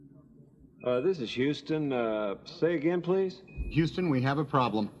This is Houston. Say again, please. Houston, we have a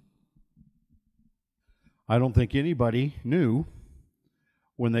problem. I don't think anybody knew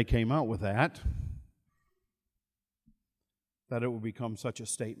when they came out with that it would become such a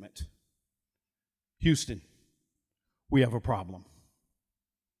statement. Houston, we have a problem.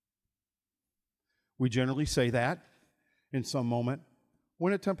 We generally say that in some moment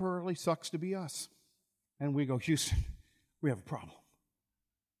when it temporarily sucks to be us. And we go, Houston, we have a problem.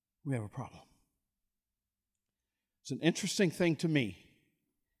 We have a problem. It's an interesting thing to me,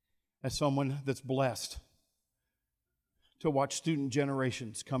 as someone that's blessed, to watch student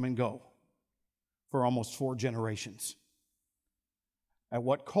generations come and go for almost 4 generations, at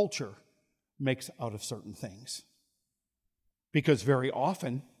what culture makes out of certain things. Because very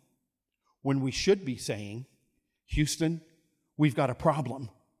often, when we should be saying, Houston, we've got a problem,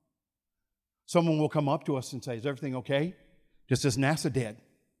 someone will come up to us and say, is everything okay? Just as NASA did.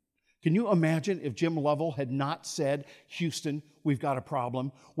 Can you imagine if Jim Lovell had not said, Houston, we've got a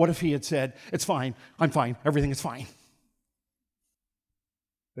problem? What if he had said, it's fine, I'm fine, everything is fine?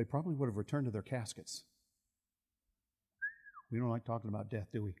 They probably would have returned to their caskets. We don't like talking about death,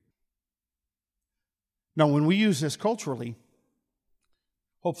 do we? Now, when we use this culturally,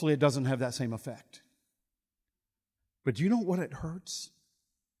 hopefully it doesn't have that same effect. But do you know what it hurts?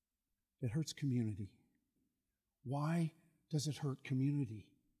 It hurts community. Why does it hurt community?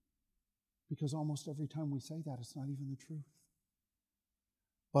 Because almost every time we say that, it's not even the truth.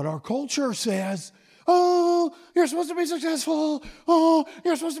 But our culture says, oh, you're supposed to be successful. Oh,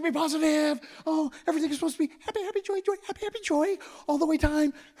 you're supposed to be positive. Oh, everything is supposed to be happy, happy, joy, joy, happy, happy, joy, all the way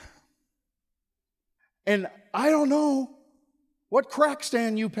time. And I don't know what crack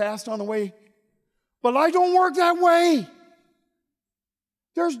stand you passed on the way, but I don't work that way.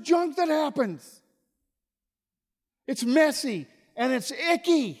 There's junk that happens. It's messy and it's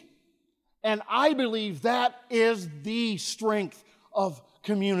icky. And I believe that is the strength of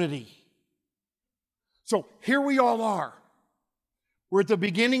community. So here we all are. We're at the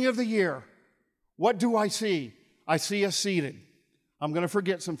beginning of the year. What do I see? I see us seated. I'm going to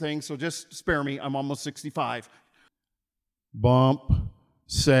forget some things, so just spare me. I'm almost 65. Bump,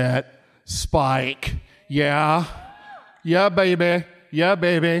 set, spike. Yeah. Yeah, baby. Yeah,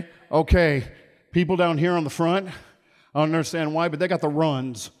 baby. Okay. People down here on the front, I don't understand why, but they got the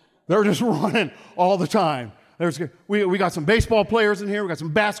runs. They're just running all the time. We got some baseball players in here. We got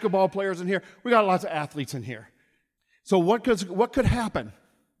some basketball players in here. We got lots of athletes in here. So what could happen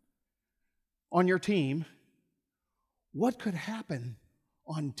on your team? What could happen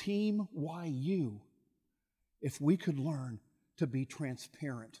on Team YU if we could learn to be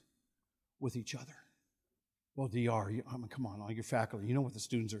transparent with each other? Well, DR, come on, all your faculty, you know what the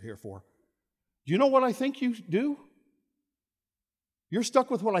students are here for. Do you know what I think you do? You're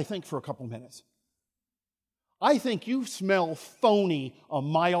stuck with what I think for a couple minutes. I think you smell phony a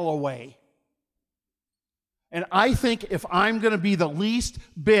mile away. And I think if I'm going to be the least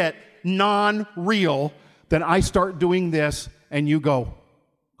bit non-real, then I start doing this and you go,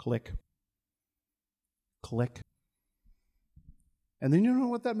 click, click. And then you know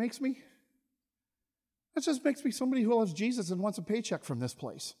what that makes me? That just makes me somebody who loves Jesus and wants a paycheck from this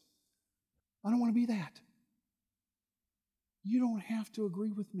place. I don't want to be that. You don't have to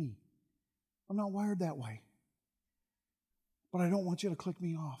agree with me. I'm not wired that way. But I don't want you to click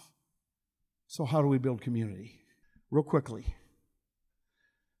me off. So how do we build community? Real quickly.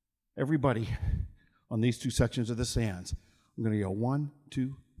 Everybody on these 2 sections of the stands, I'm going to yell 1,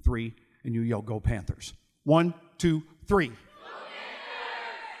 2, 3, and you yell, Go Panthers. 1, 2, 3. Go Panthers!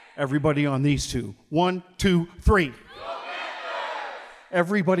 Everybody on these 2. 1, 2, 3. Go Panthers!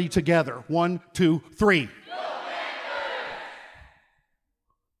 Everybody together. 1, 2, 3.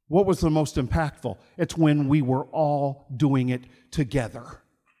 What was the most impactful? It's when we were all doing it together.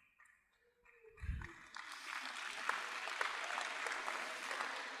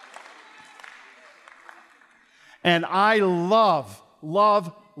 And I love,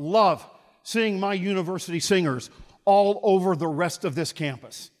 love, love seeing my university singers all over the rest of this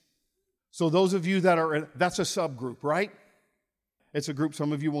campus. So those of you that are, that's a subgroup, right? It's a group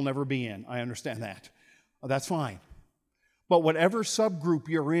some of you will never be in. I understand that. That's fine. But whatever subgroup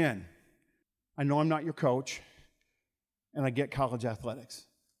you're in, I know I'm not your coach, and I get college athletics.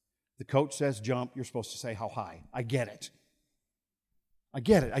 The coach says jump, you're supposed to say how high. I get it. I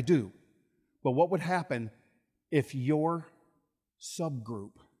get it, I do. But what would happen if your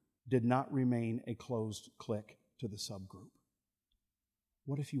subgroup did not remain a closed clique to the subgroup?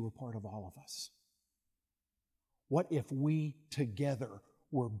 What if you were part of all of us? What if we together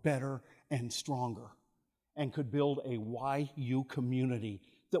were better and stronger and could build a YU community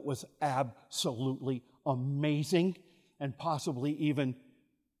that was absolutely amazing and possibly even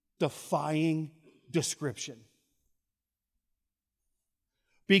defying description.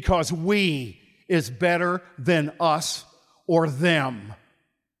 Because we is better than us or them.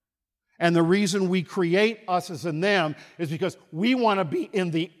 And the reason we create us as in them is because we want to be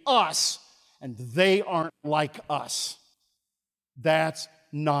in the us, and they aren't like us. That's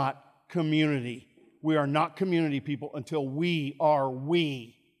not community. We are not community people until we are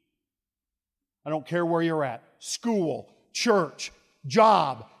we. I don't care where you're at. School, church,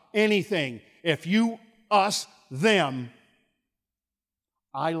 job, anything. If you, us, them,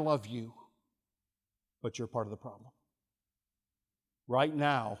 I love you, but you're part of the problem. Right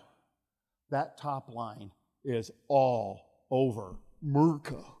now, that top line is all over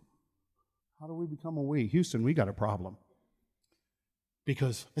Merca. How do we become a we? Houston, we got a problem.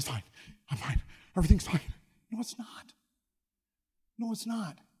 Because it's fine. I'm fine. Everything's fine. No, it's not. No, it's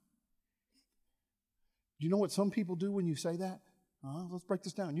not. Do you know what some people do when you say that? Let's break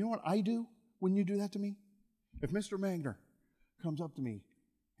this down. You know what I do when you do that to me? If Mr. Magner comes up to me,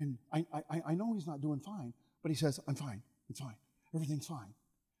 and I know he's not doing fine, but he says, I'm fine. It's fine. Everything's fine.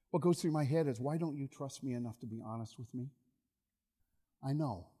 What goes through my head is, why don't you trust me enough to be honest with me? I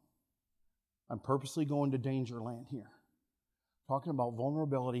know. I'm purposely going to danger land here. Talking about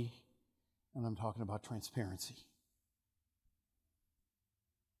vulnerability, and I'm talking about transparency.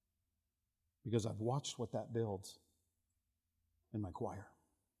 Because I've watched what that builds in my choir.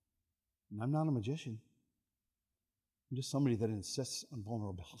 And I'm not a magician. I'm just somebody that insists on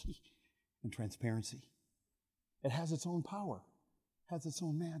vulnerability and transparency. It has its own power, has its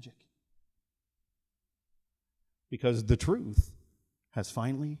own magic. Because the truth has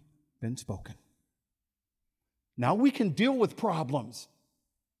finally been spoken. Now we can deal with problems.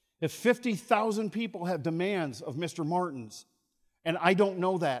 If 50,000 people have demands of Mr. Martin's, and I don't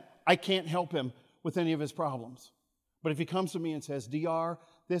know that, I can't help him with any of his problems. But if he comes to me and says, DR,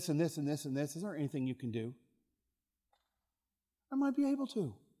 this and this and this and this, is there anything you can do? I might be able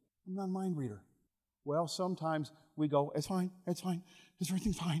to. I'm not a mind reader. Well, sometimes we go, it's fine, is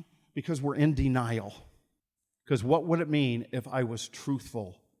everything fine? Because we're in denial. Because what would it mean if I was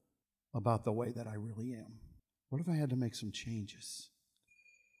truthful about the way that I really am? What if I had to make some changes?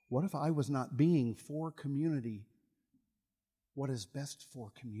 What if I was not being for community what is best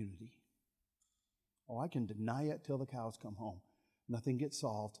for community? Oh, I can deny it till the cows come home. Nothing gets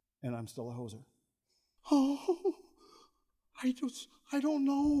solved, and I'm still a hoser. Oh, I don't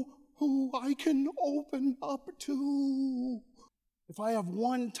know who I can open up to. If I have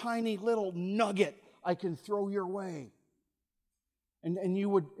one tiny little nugget I can throw your way, and you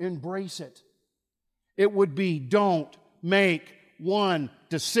would embrace it, it would be, don't make one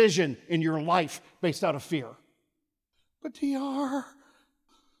decision in your life based out of fear. But DR,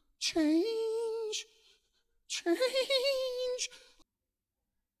 change.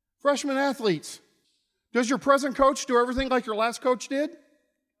 Freshman athletes, does your present coach do everything like your last coach did?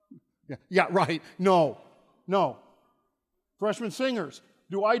 Yeah, right. No. Freshman singers,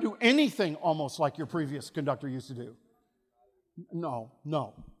 do I do anything almost like your previous conductor used to do? No.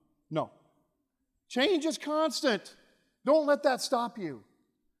 Change is constant. Don't let that stop you.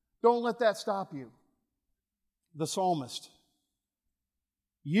 Don't let that stop you. The psalmist,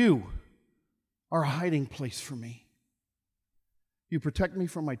 you are a hiding place for me. You protect me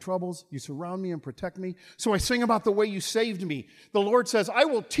from my troubles. You surround me and protect me. So I sing about the way you saved me. The Lord says, I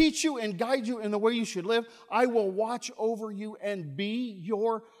will teach you and guide you in the way you should live. I will watch over you and be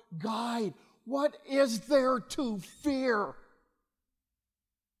your guide. What is there to fear?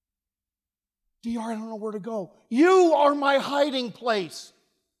 DR, I don't know where to go. You are my hiding place.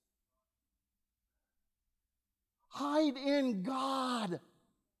 Hide in God.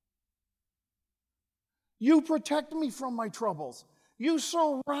 You protect me from my troubles. You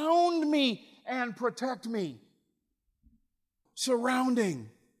surround me and protect me. Surrounding.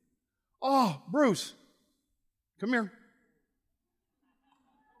 Oh, Bruce, come here.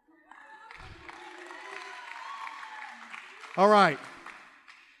 All right.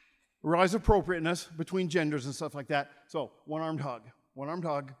 Realize appropriateness between genders and stuff like that. So, one-armed hug. One-armed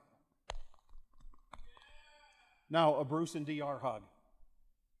hug. Now, a Bruce and DR hug.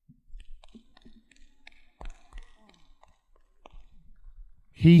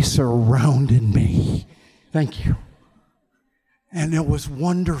 He surrounded me. Thank you. And it was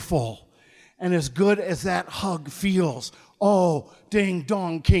wonderful. And as good as that hug feels, oh, ding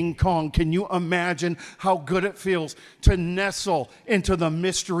dong, King Kong, can you imagine how good it feels to nestle into the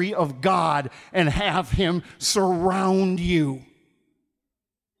mystery of God and have Him surround you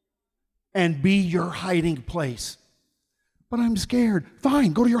and be your hiding place? But I'm scared.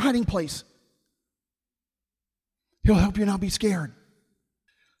 Fine, go to your hiding place. He'll help you not be scared.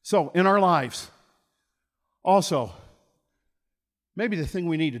 So, in our lives, also, maybe the thing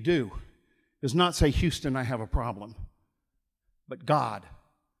we need to do is not say, Houston, I have a problem, but God,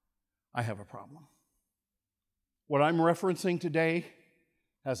 I have a problem. What I'm referencing today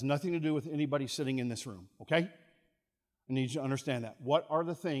has nothing to do with anybody sitting in this room, okay? I need you to understand that. What are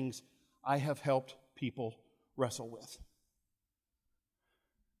the things I have helped people wrestle with?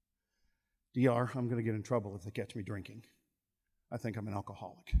 DR, I'm going to get in trouble if they catch me drinking. I think I'm an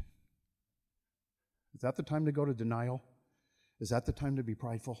alcoholic. Is that the time to go to denial? Is that the time to be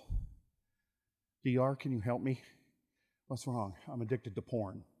prideful? DR, can you help me? What's wrong? I'm addicted to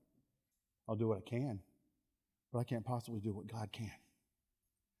porn. I'll do what I can, but I can't possibly do what God can.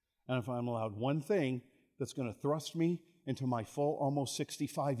 And if I'm allowed one thing that's going to thrust me into my full, almost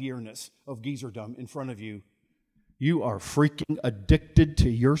 65-yearness of geezerdom in front of you, you are freaking addicted to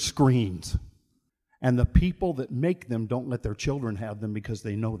your screens. And the people that make them don't let their children have them because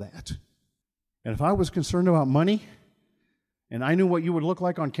they know that. And if I was concerned about money, and I knew what you would look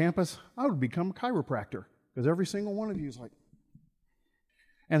like on campus, I would become a chiropractor. Because every single one of you is like,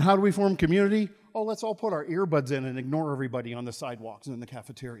 and how do we form community? Oh, let's all put our earbuds in and ignore everybody on the sidewalks and in the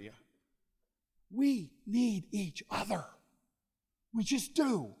cafeteria. We need each other. We just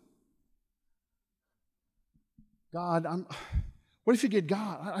do. God, what if you get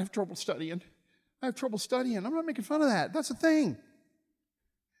God? I have trouble studying. I'm not making fun of that. That's the thing.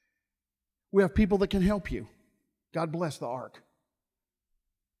 We have people that can help you. God bless the ark.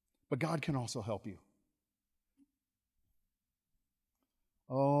 But God can also help you.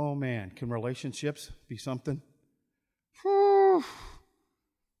 Oh, man, can relationships be something? Whew.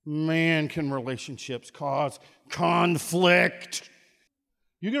 Man, can relationships cause conflict?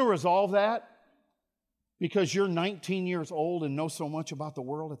 You going to resolve that because you're 19 years old and know so much about the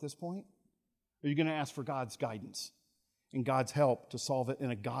world at this point? Or are you going to ask for God's guidance and God's help to solve it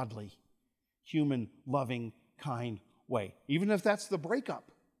in a godly, human, loving, kind way? Even if that's the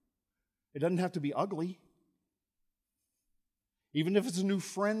breakup. It doesn't have to be ugly. Even if it's a new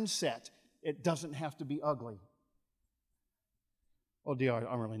friend set, it doesn't have to be ugly. Oh, dear,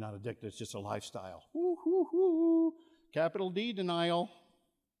 I'm really not addicted. It's just a lifestyle. Woo, woo, woo. Capital D denial.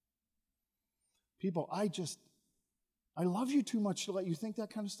 People, I love you too much to let you think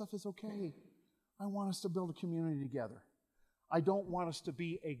that kind of stuff is okay. I want us to build a community together. I don't want us to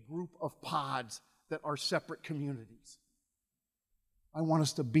be a group of pods that are separate communities. I want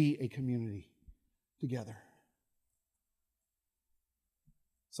us to be a community together.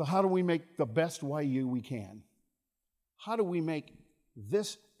 So how do we make the best YU we can? How do we make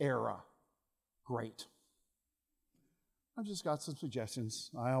this era great? I've just got some suggestions.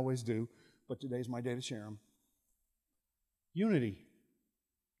 I always do, but today's my day to share them. Unity,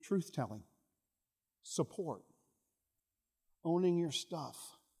 truth-telling, support, owning your stuff.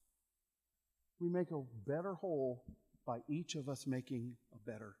 We make a better whole by each of us making a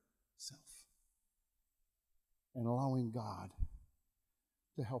better self and allowing God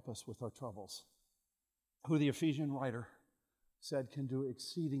to help us with our troubles, who the Ephesian writer said can do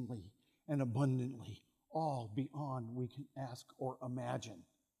exceedingly and abundantly all beyond we can ask or imagine.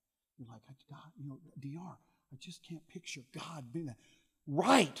 You're like, God, DR, I just can't picture God being that.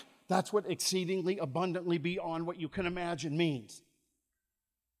 Right, that's what exceedingly abundantly beyond what you can imagine means.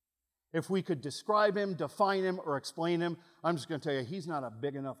 If we could describe him, define him, or explain him, I'm just going to tell you, he's not a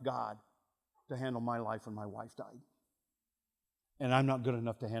big enough God to handle my life when my wife died. And I'm not good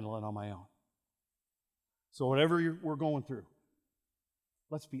enough to handle it on my own. So whatever we're going through,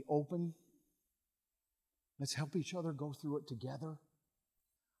 let's be open. Let's help each other go through it together.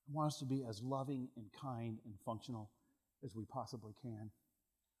 I want us to be as loving and kind and functional as we possibly can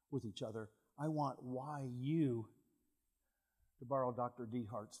with each other. I want YU, to borrow Dr.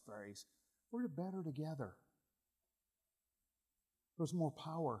 DeHart's phrase, we're better together. There's more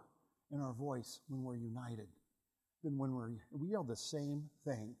power in our voice when we're united than when we yell the same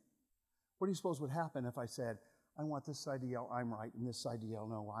thing. What do you suppose would happen if I said, I want this side to yell, I'm right, and this side to yell,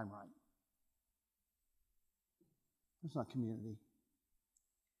 no, I'm right? That's not community.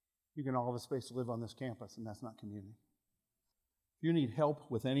 You can all have a space to live on this campus, and that's not community. If you need help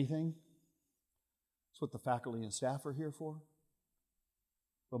with anything, that's what the faculty and staff are here for.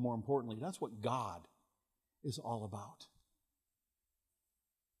 But more importantly, that's what God is all about.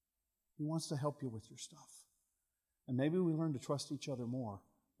 He wants to help you with your stuff. And maybe we learn to trust each other more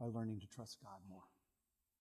by learning to trust God more.